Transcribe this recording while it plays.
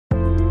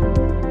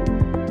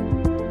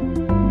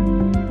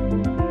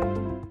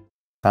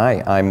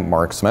Hi, I'm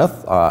Marc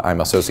Smith. I'm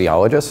a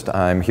sociologist.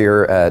 I'm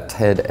here at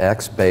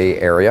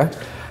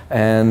TEDxBayArea,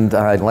 and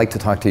I'd like to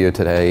talk to you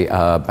today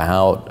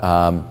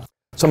about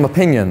some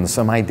opinions,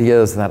 some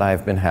ideas that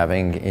I've been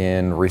having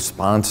in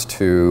response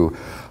to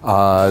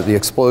the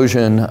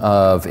explosion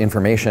of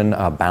information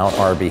about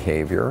our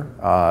behavior,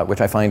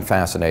 which I find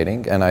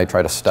fascinating and I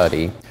try to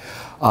study.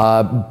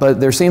 But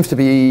there seems to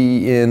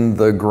be, in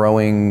the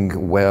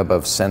growing web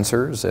of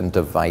sensors and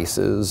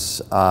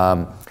devices,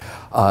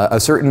 a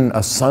certain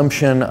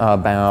assumption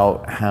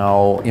about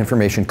how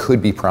information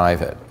could be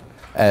private,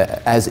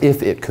 as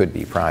if it could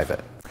be private.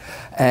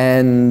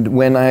 And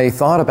when I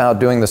thought about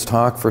doing this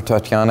talk for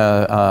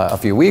Tatiana a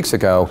few weeks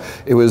ago,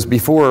 it was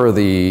before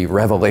the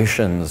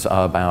revelations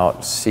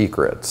about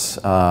secrets,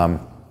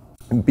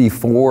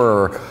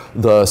 before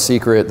the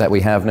secret that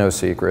we have no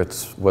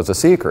secrets was a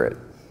secret,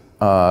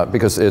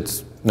 because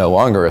it's no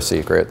longer a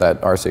secret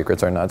that our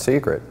secrets are not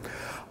secret.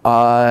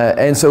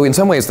 And so in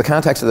some ways the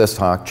context of this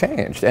talk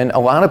changed, and a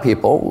lot of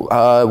people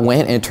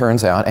went, it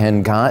turns out,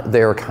 and got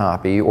their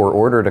copy or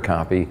ordered a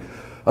copy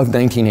of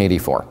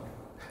 1984.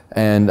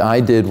 And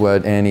I did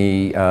what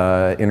any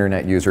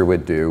internet user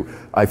would do.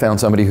 I found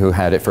somebody who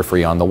had it for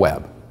free on the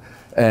web.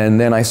 And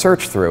then I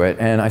searched through it,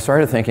 and I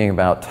started thinking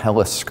about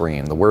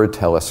telescreen, the word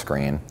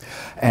telescreen.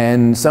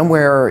 And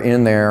somewhere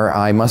in there,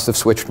 I must have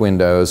switched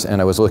windows,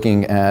 and I was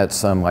looking at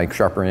some like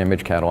sharper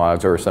image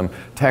catalogs or some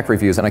tech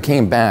reviews, and I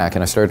came back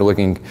and I started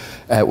looking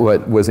at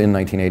what was in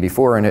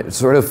 1984, and it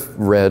sort of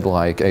read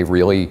like a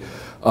really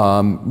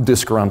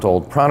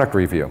disgruntled product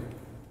review.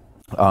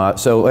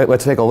 So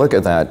let's take a look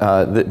at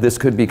that. This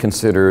could be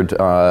considered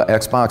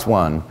Xbox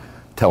One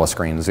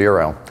telescreen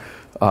 0.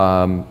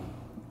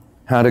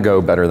 How to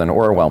go better than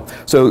Orwell.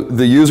 So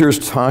the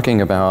user's talking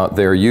about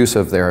their use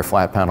of their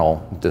flat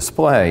panel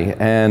display,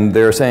 and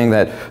they're saying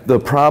that the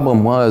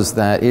problem was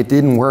that it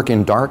didn't work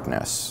in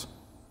darkness.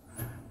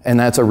 And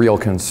that's a real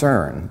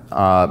concern,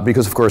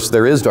 because of course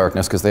there is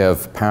darkness because they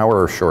have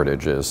power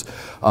shortages.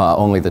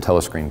 Only the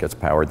telescreen gets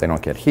powered, they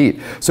don't get heat.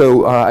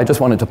 So I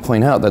just wanted to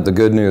point out that the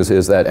good news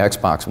is that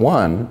Xbox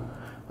One,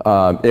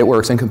 it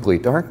works in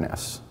complete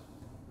darkness.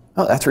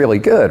 Oh, that's really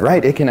good,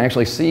 right? It can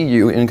actually see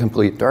you in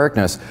complete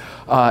darkness.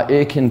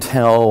 It can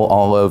tell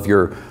all of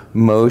your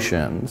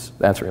motions.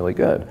 That's really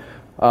good.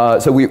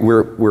 So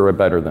we're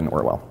better than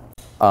Orwell.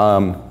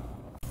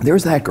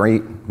 There's that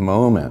great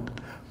moment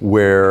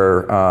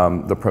where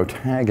the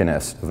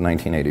protagonist of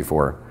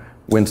 1984,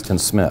 Winston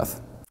Smith,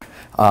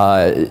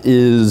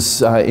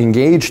 is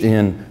engaged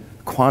in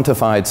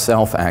quantified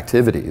self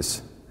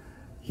activities.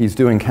 He's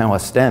doing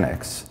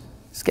calisthenics.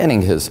 He's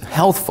getting his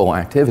healthful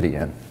activity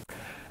in.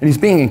 And he's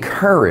being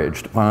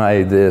encouraged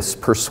by this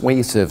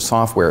persuasive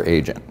software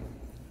agent.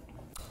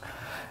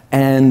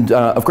 And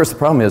of course the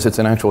problem is it's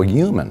an actual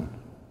human.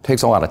 It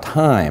takes a lot of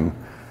time.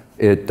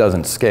 It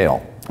doesn't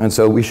scale. And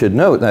so we should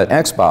note that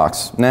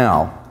Xbox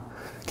now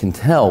can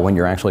tell when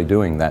you're actually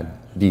doing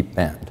that deep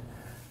bend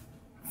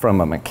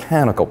from a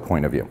mechanical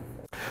point of view.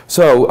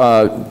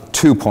 So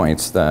 2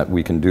 points that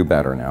we can do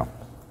better now.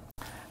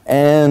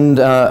 And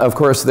of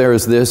course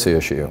there's this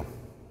issue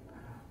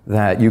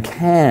that you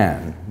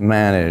can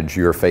manage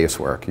your face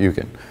work. You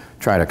can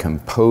try to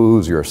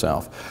compose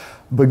yourself.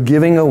 But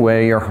giving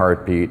away your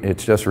heartbeat,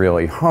 it's just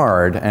really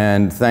hard,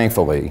 and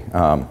thankfully,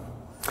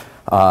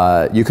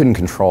 you couldn't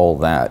control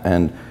that.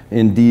 And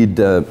indeed,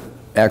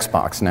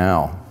 Xbox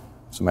now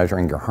is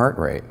measuring your heart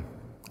rate.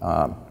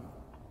 So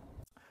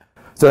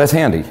that's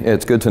handy.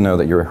 It's good to know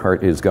that your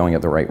heart is going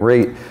at the right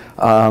rate.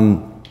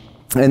 And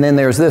then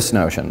there's this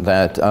notion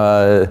that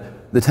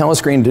the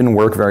telescreen didn't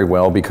work very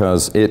well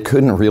because it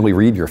couldn't really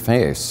read your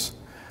face.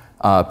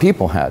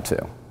 People had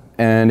to,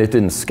 and it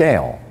didn't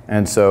scale.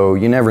 And so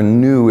you never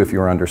knew if you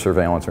were under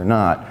surveillance or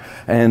not.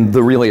 And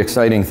the really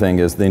exciting thing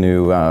is the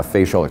new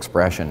facial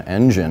expression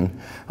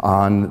engine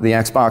on the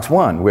Xbox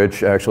One,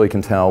 which actually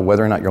can tell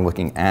whether or not you're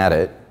looking at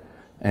it,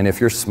 and if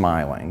you're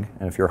smiling,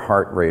 and if your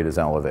heart rate is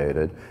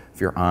elevated,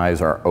 if your eyes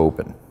are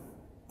open.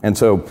 And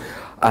so,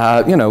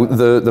 you know,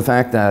 the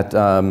fact that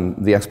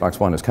the Xbox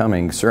One is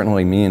coming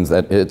certainly means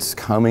that it's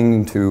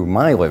coming to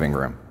my living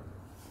room.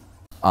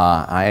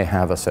 I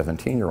have a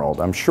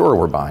 17-year-old. I'm sure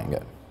we're buying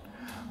it.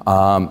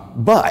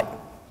 But,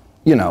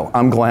 you know,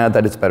 I'm glad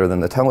that it's better than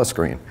the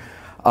telescreen.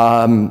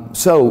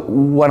 So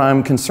what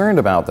I'm concerned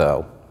about,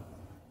 though,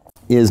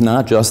 is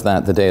not just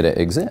that the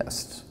data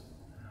exists,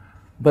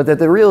 but that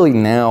there really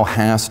now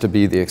has to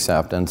be the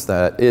acceptance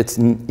that it's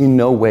in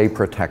no way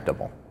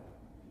protectable.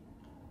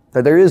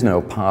 That there is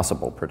no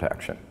possible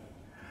protection,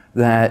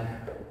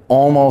 that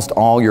almost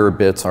all your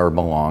bits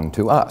belong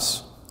to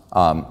us.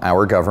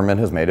 Our government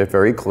has made it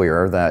very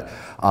clear that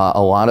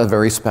a lot of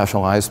very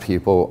specialized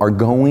people are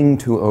going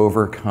to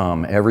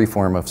overcome every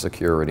form of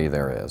security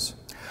there is.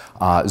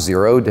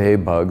 Zero-day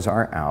bugs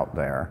are out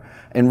there,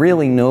 and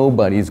really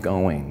nobody's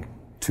going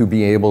to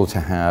be able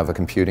to have a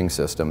computing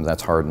system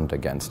that's hardened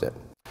against it.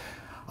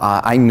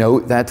 I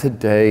note that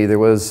today there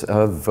was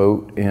a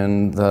vote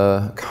in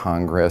the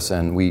Congress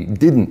and we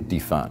didn't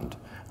defund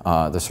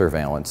the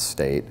surveillance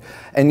state.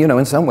 And you know,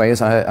 in some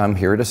ways I'm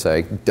here to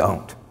say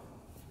don't.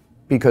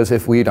 Because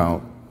if we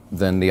don't,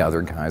 then the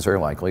other guys are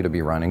likely to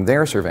be running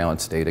their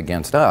surveillance state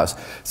against us.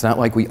 It's not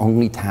like we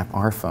only tap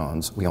our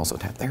phones, we also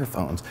tap their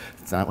phones.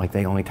 It's not like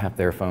they only tap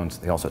their phones,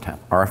 they also tap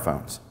our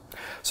phones.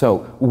 So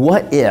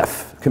what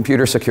if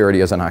computer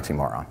security is an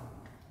oxymoron?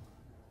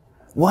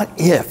 What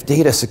if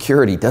data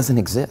security doesn't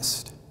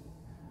exist?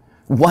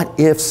 What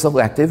if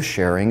selective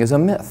sharing is a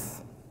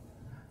myth?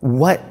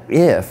 What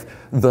if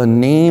the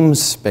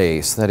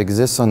namespace that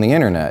exists on the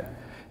internet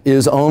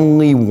is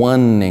only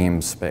one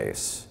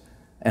namespace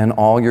and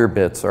all your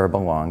bits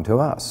belong to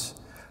us?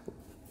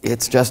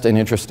 It's just an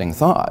interesting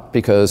thought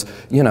because,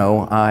 you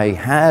know, I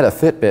had a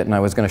Fitbit and I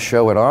was going to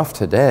show it off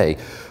today,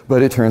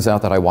 but it turns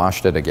out that I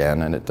washed it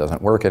again and it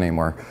doesn't work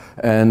anymore.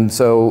 And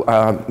so,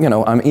 you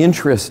know, I'm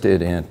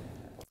interested in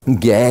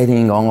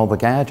getting all the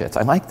gadgets.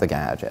 I like the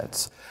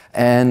gadgets.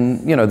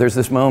 And, you know, there's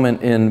this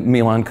moment in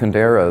Milan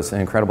Kundera's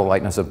Incredible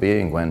Lightness of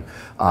Being when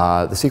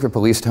the secret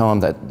police tell him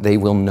that they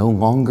will no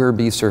longer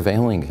be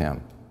surveilling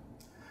him.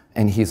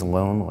 And he's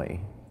lonely.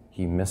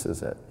 He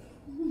misses it.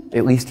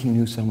 At least he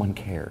knew someone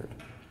cared.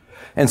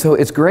 And so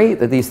it's great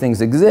that these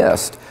things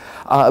exist.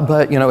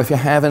 But, you know, if you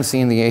haven't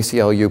seen the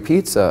ACLU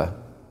pizza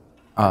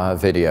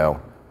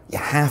video, you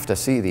have to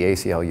see the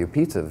ACLU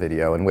pizza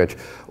video in which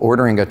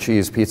ordering a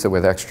cheese pizza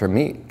with extra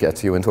meat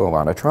gets you into a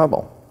lot of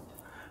trouble.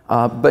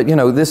 But, you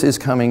know, this is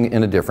coming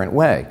in a different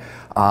way.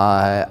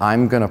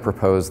 I'm going to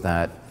propose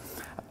that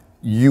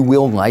you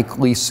will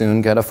likely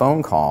soon get a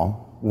phone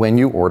call when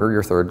you order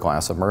your third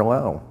glass of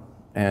Merlot.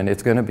 And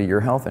it's going to be your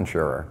health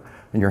insurer.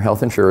 And your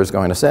health insurer is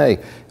going to say,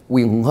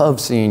 we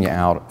love seeing you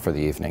out for the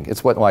evening.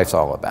 It's what life's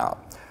all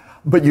about.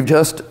 But you've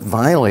just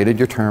violated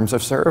your terms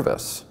of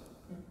service.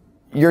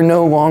 You're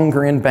no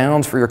longer in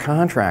bounds for your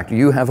contract.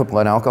 You have a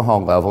blood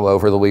alcohol level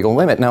over the legal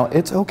limit. Now,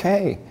 it's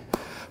okay.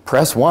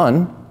 Press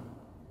 1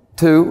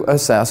 to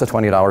assess a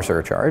 $20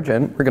 surcharge,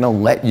 and we're going to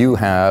let you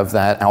have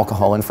that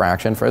alcohol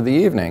infraction for the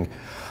evening.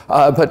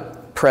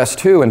 But press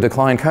 2 and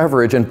decline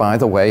coverage, and by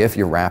the way, if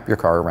you wrap your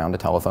car around a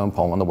telephone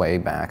pole on the way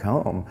back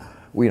home,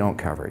 we don't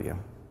cover you.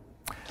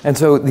 And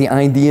so the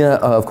idea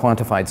of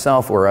quantified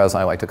self, or as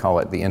I like to call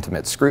it, the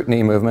intimate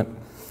scrutiny movement,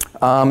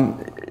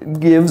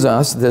 gives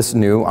us this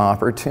new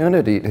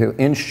opportunity to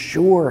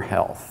ensure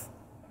health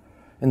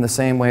in the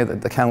same way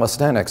that the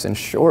calisthenics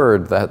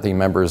ensured that the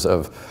members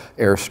of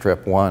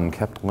Airstrip 1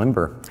 kept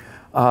limber.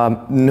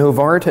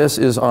 Novartis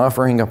is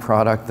offering a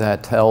product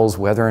that tells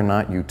whether or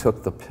not you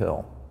took the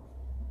pill.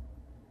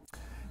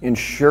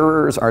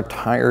 Insurers are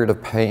tired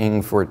of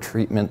paying for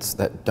treatments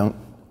that don't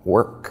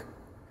work.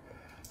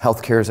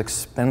 Healthcare is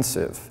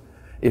expensive.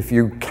 If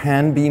you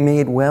can be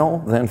made well,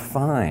 then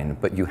fine,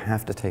 but you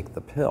have to take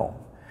the pill.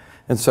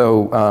 And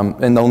so,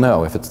 and they'll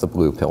know if it's the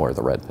blue pill or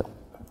the red pill.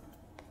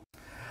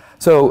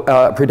 So,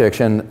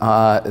 prediction,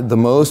 the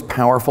most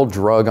powerful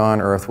drug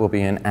on earth will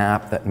be an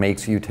app that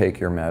makes you take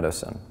your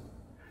medicine.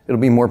 It'll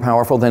be more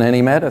powerful than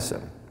any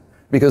medicine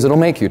because it'll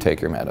make you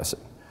take your medicine.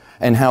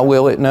 And how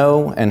will it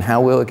know and how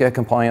will it get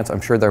compliance?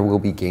 I'm sure there will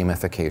be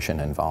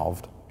gamification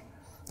involved.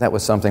 That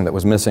was something that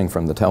was missing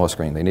from the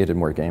telescreen. They needed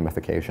more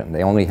gamification.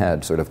 They only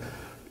had sort of,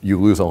 you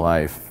lose a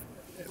life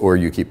or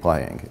you keep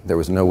playing. There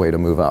was no way to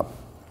move up.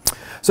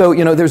 So,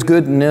 you know, there's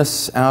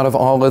goodness out of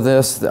all of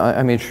this.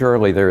 I mean,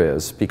 surely there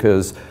is,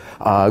 because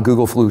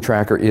Google Flu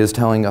Tracker is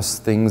telling us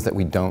things that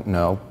we don't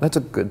know. That's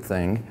a good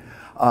thing.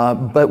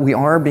 But we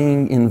are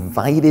being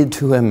invited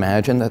to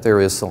imagine that there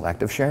is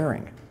selective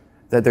sharing,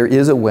 that there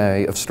is a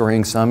way of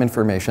storing some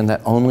information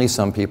that only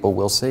some people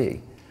will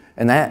see.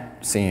 And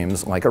that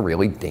seems like a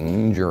really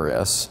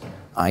dangerous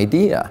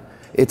idea.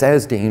 It's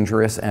as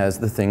dangerous as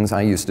the things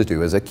I used to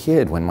do as a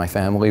kid when my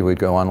family would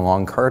go on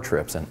long car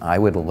trips and I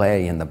would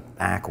lay in the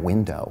back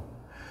window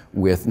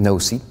with no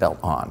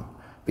seatbelt on,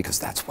 because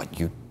that's what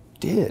you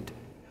did.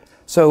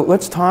 So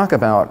let's talk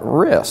about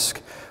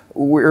risk.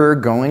 We're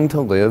going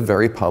to live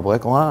very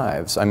public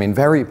lives. I mean,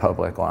 very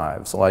public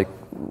lives, like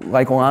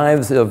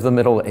lives of the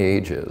Middle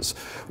Ages,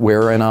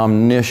 where an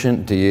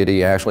omniscient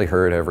deity actually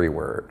heard every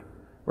word.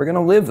 We're going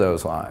to live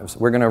those lives.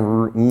 We're going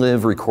to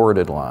live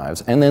recorded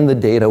lives, and then the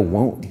data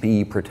won't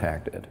be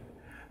protected.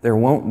 There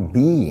won't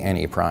be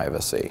any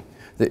privacy.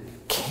 There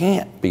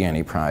can't be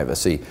any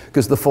privacy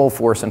because the full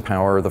force and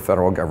power of the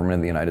federal government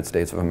of the United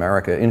States of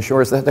America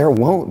ensures that there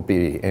won't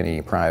be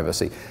any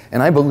privacy.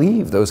 And I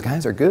believe those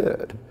guys are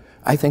good.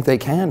 I think they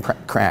can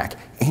crack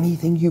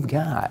anything you've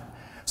got,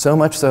 so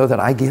much so that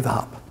I give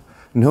up.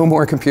 No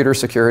more computer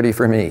security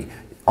for me.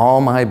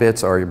 All my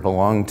bits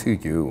belong to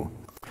you.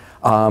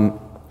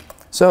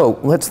 So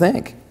let's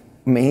think.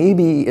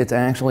 Maybe it's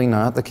actually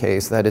not the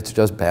case that it's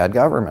just bad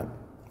government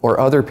or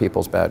other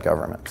people's bad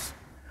governments.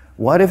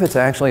 What if it's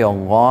actually a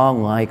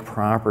law-like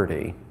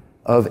property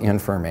of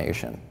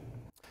information?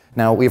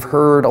 Now, we've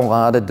heard a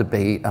lot of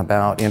debate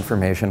about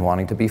information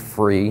wanting to be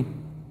free.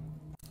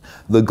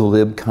 The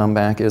glib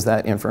comeback is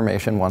that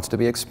information wants to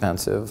be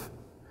expensive.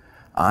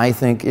 I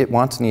think it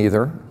wants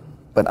neither,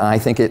 but I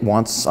think it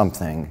wants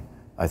something.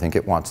 I think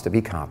it wants to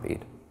be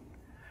copied.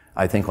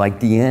 I think, like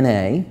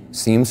DNA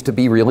seems to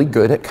be really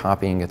good at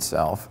copying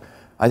itself,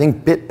 I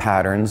think bit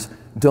patterns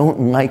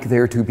don't like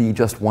there to be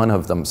just one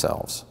of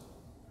themselves.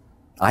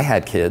 I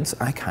had kids,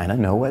 I kind of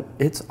know what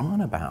it's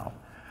on about.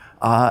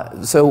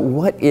 So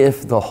what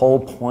if the whole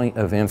point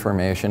of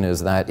information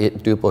is that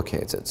it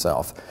duplicates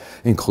itself,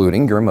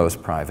 including your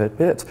most private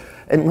bits?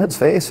 And let's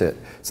face it,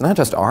 it's not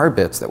just our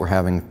bits that we're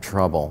having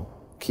trouble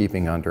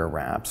keeping under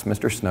wraps.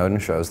 Mr. Snowden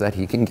shows that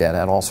he can get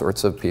at all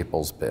sorts of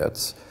people's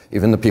bits,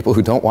 even the people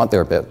who don't want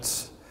their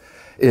bits.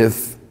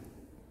 If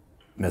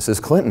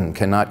Mrs. Clinton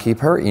cannot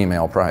keep her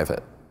email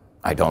private,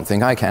 I don't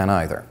think I can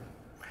either.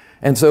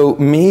 And so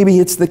maybe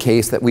it's the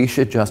case that we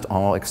should just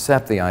all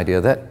accept the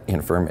idea that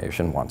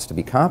information wants to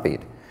be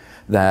copied,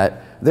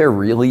 that there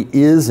really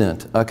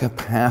isn't a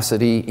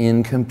capacity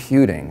in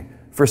computing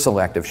for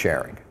selective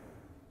sharing.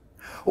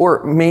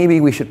 Or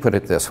maybe we should put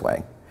it this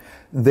way.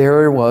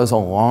 There was a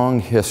long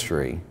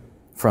history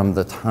from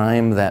the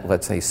time that,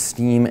 let's say,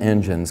 steam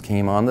engines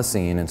came on the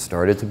scene and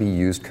started to be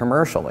used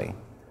commercially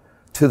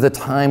to the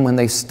time when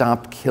they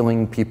stopped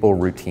killing people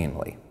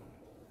routinely.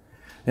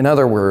 In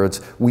other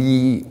words,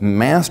 we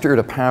mastered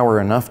a power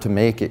enough to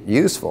make it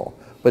useful,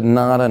 but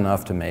not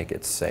enough to make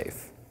it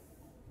safe.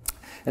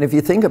 And if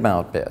you think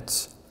about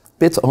bits,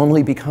 bits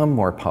only become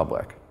more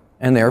public,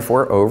 and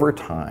therefore, over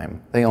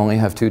time, they only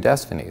have two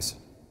destinies.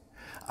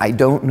 I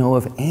don't know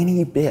of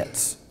any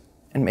bits,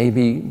 and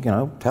maybe,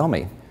 tell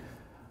me,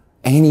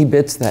 any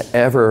bits that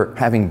ever,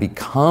 having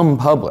become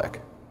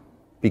public,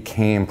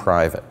 became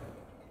private.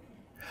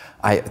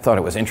 I thought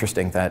it was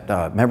interesting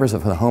that members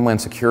of the Homeland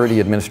Security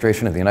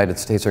Administration of the United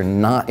States are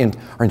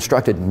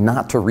instructed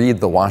not to read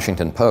the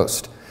Washington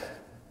Post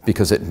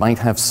because it might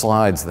have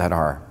slides that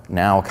are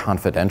now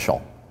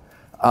confidential.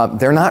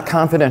 They're not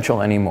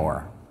confidential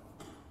anymore,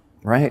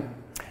 right?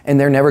 And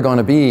they're never going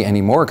to be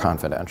any more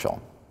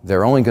confidential.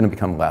 They're only going to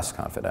become less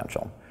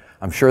confidential.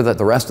 I'm sure that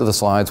the rest of the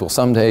slides will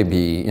someday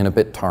be in a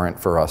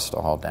BitTorrent for us to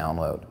all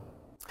download.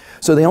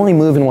 So they only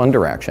move in one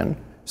direction.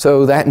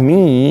 So that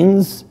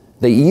means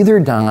they either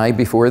die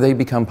before they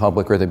become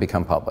public or they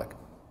become public.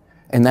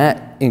 And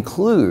that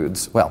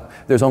includes, well,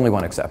 there's only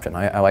one exception.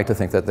 I like to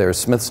think that there's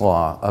Smith's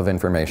law of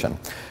information,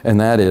 and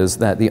that is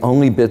that the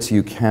only bits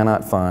you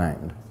cannot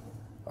find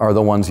are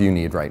the ones you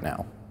need right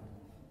now.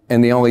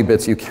 And the only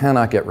bits you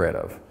cannot get rid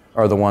of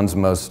are the ones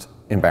most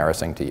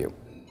embarrassing to you.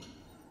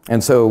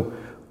 And so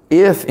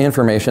if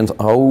information's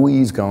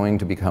always going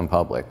to become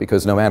public,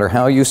 because no matter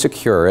how you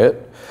secure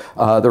it,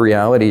 the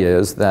reality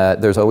is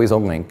that there's always a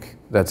link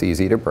that's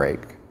easy to break.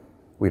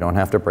 We don't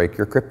have to break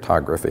your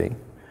cryptography.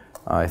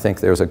 I think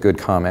there's a good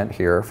comment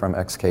here from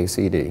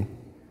XKCD.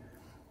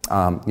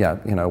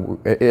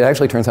 It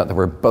actually turns out that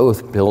we're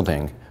both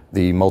building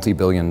the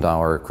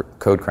multi-billion-dollar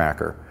code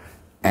cracker,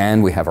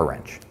 and we have a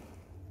wrench.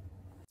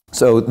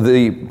 So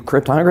the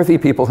cryptography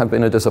people have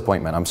been a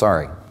disappointment. I'm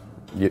sorry.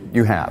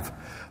 You have.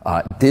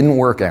 Didn't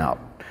work out,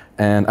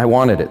 and I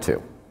wanted it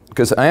to,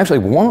 because I actually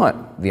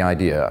want the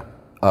idea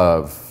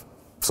of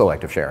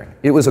selective sharing.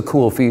 It was a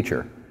cool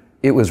feature.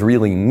 It was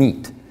really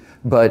neat.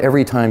 But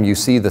every time you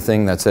see the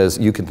thing that says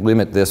you can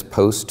limit this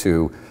post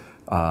to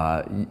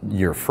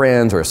your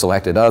friends or a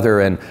selected other,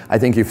 and I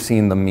think you've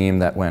seen the meme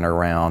that went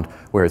around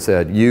where it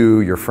said you,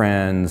 your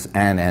friends,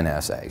 and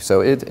NSA.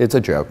 So it's a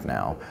joke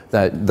now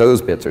that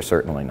those bits are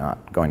certainly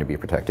not going to be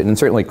protected, and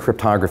certainly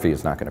cryptography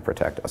is not going to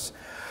protect us.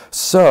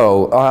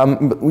 So,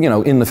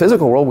 in the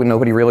physical world,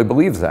 nobody really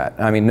believes that.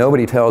 I mean,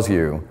 nobody tells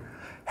you,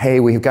 hey,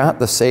 we've got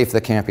the safe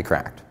that can't be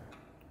cracked.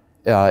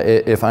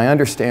 If I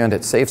understand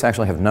it, safes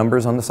actually have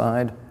numbers on the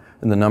side,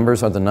 and the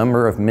numbers are the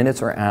number of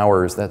minutes or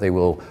hours that they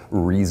will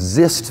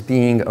resist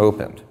being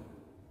opened.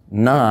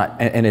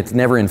 And it's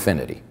never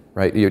infinity,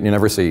 right? You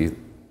never see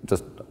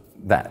just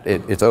that.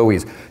 It's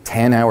always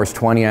 10 hours,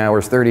 20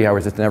 hours, 30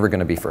 hours. It's never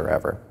going to be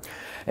forever.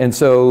 And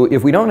so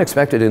if we don't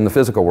expect it in the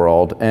physical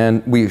world,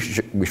 and we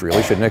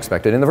really shouldn't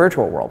expect it in the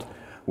virtual world,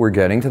 we're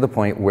getting to the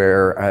point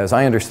where, as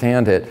I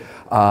understand it,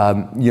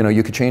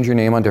 you could change your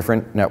name on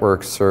different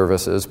network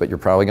services, but you're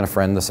probably going to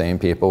friend the same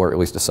people, or at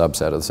least a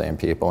subset of the same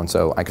people. And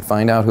so I could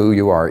find out who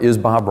you are. Is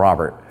Bob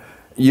Robert?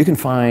 You can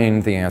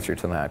find the answer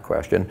to that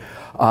question.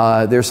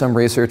 There's some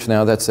research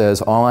now that says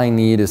all I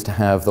need is to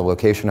have the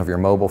location of your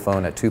mobile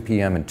phone at 2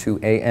 p.m. and 2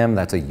 a.m.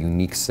 That's a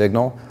unique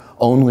signal.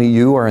 Only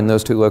you are in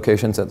those two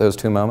locations at those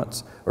two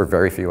moments, or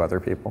very few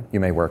other people. You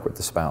may work with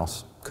the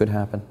spouse. Could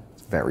happen.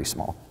 It's very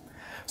small.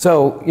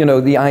 So,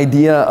 the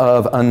idea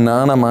of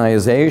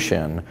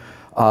anonymization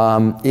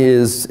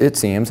it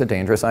seems, a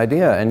dangerous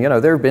idea. And,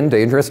 there have been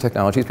dangerous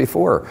technologies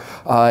before.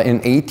 In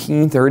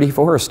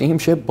 1834, a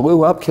steamship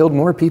blew up, killed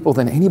more people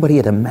than anybody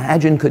had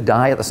imagined could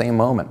die at the same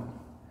moment.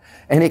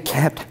 And it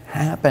kept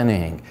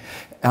happening.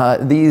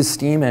 These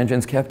steam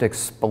engines kept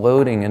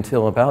exploding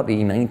until about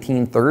the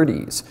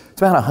 1930s.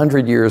 It's about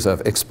 100 years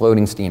of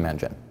exploding steam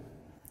engine.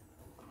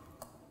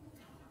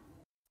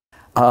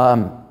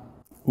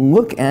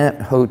 Look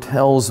at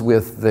hotels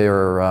with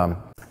their,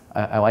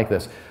 I like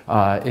this.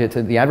 It's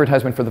the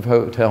advertisement for the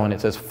hotel, and it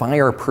says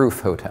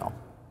fireproof hotel.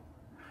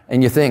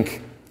 And you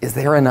think, is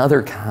there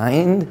another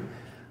kind?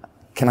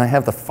 Can I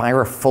have the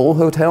fire-full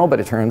hotel? But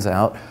it turns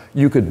out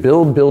you could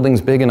build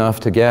buildings big enough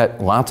to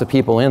get lots of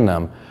people in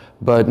them,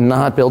 but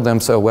not build them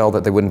so well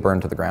that they wouldn't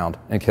burn to the ground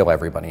and kill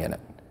everybody in it.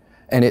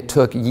 And it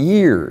took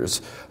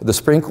years. The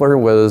sprinkler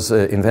was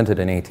invented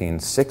in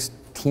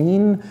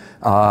 1816.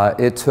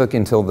 It took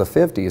until the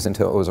 50s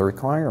until it was a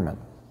requirement.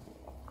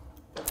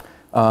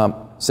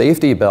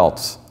 Safety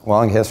belts,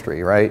 long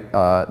history, right?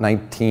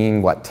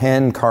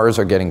 10, cars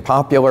are getting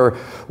popular.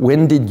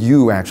 When did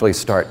you actually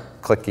start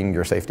clicking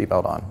your safety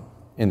belt on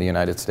in the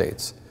United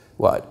States?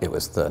 What, it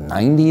was the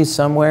 90s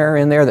somewhere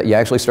in there that you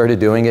actually started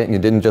doing it and you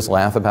didn't just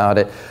laugh about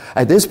it?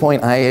 At this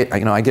point,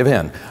 I give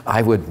in.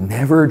 I would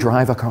never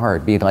drive a car.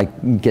 It'd be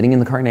like getting in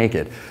the car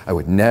naked. I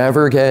would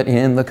never get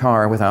in the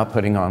car without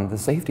putting on the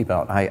safety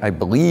belt. I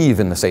believe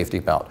in the safety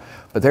belt.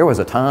 But there was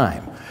a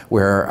time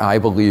where I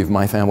believe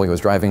my family was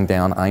driving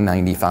down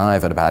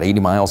I-95 at about 80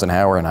 miles an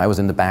hour and I was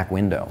in the back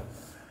window.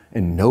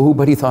 And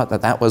nobody thought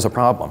that that was a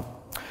problem.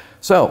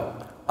 So,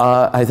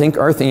 I think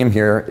our theme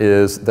here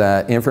is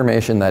that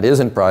information that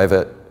isn't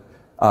private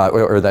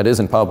or that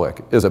isn't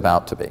public is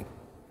about to be.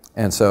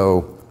 And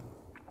so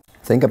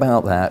think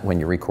about that when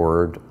you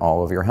record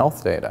all of your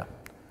health data.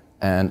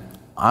 And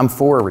I'm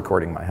for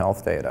recording my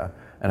health data,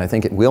 and I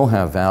think it will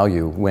have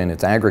value when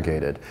it's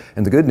aggregated.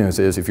 And the good news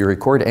is if you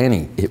record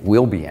any, it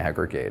will be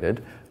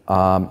aggregated.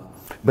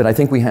 But I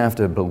think we have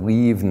to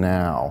believe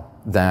now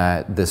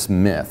that this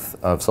myth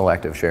of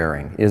selective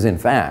sharing is in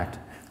fact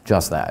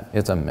just that.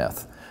 It's a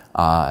myth.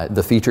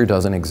 The feature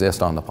doesn't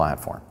exist on the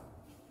platform.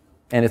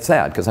 And it's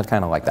sad, because I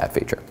kind of like that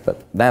feature.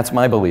 But that's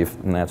my belief,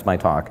 and that's my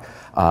talk.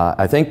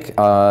 I think,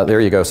 there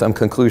you go, some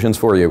conclusions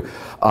for you.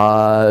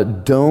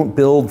 Don't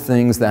build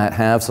things that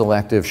have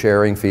selective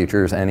sharing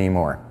features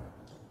anymore,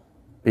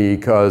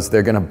 because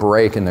they're going to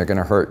break and they're going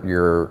to hurt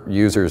your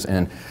users.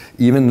 And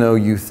even though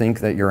you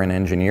think that you're an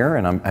engineer,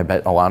 and I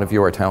bet a lot of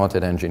you are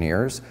talented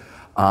engineers,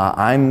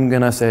 I'm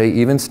going to say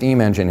even steam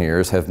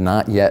engineers have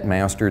not yet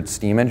mastered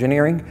steam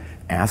engineering.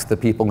 Ask the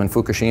people in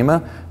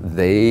Fukushima,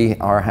 they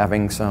are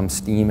having some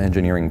steam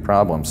engineering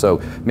problems.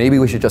 So maybe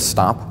we should just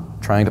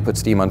stop trying to put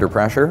steam under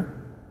pressure,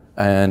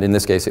 and in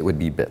this case it would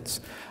be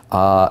bits.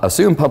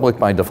 Assume public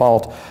by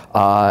default,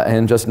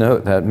 and just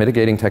note that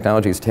mitigating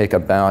technologies take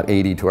about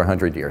 80 to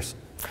 100 years.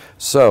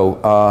 So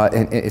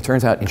and it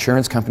turns out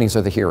insurance companies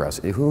are the heroes.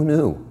 Who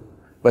knew?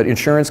 But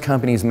insurance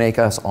companies make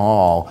us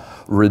all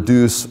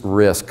reduce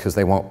risk because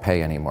they won't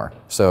pay anymore.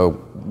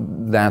 So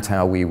that's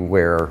how we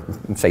wear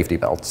safety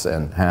belts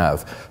and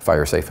have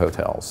fire-safe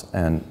hotels,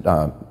 and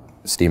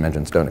steam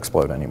engines don't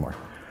explode anymore.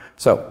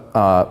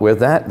 So with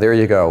that, there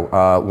you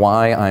go.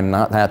 Why I'm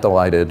not that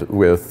delighted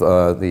with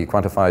the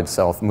quantified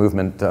self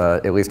movement,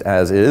 at least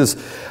as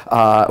is,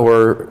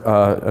 or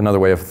another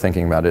way of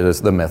thinking about it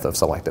is the myth of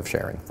selective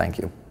sharing. Thank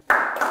you.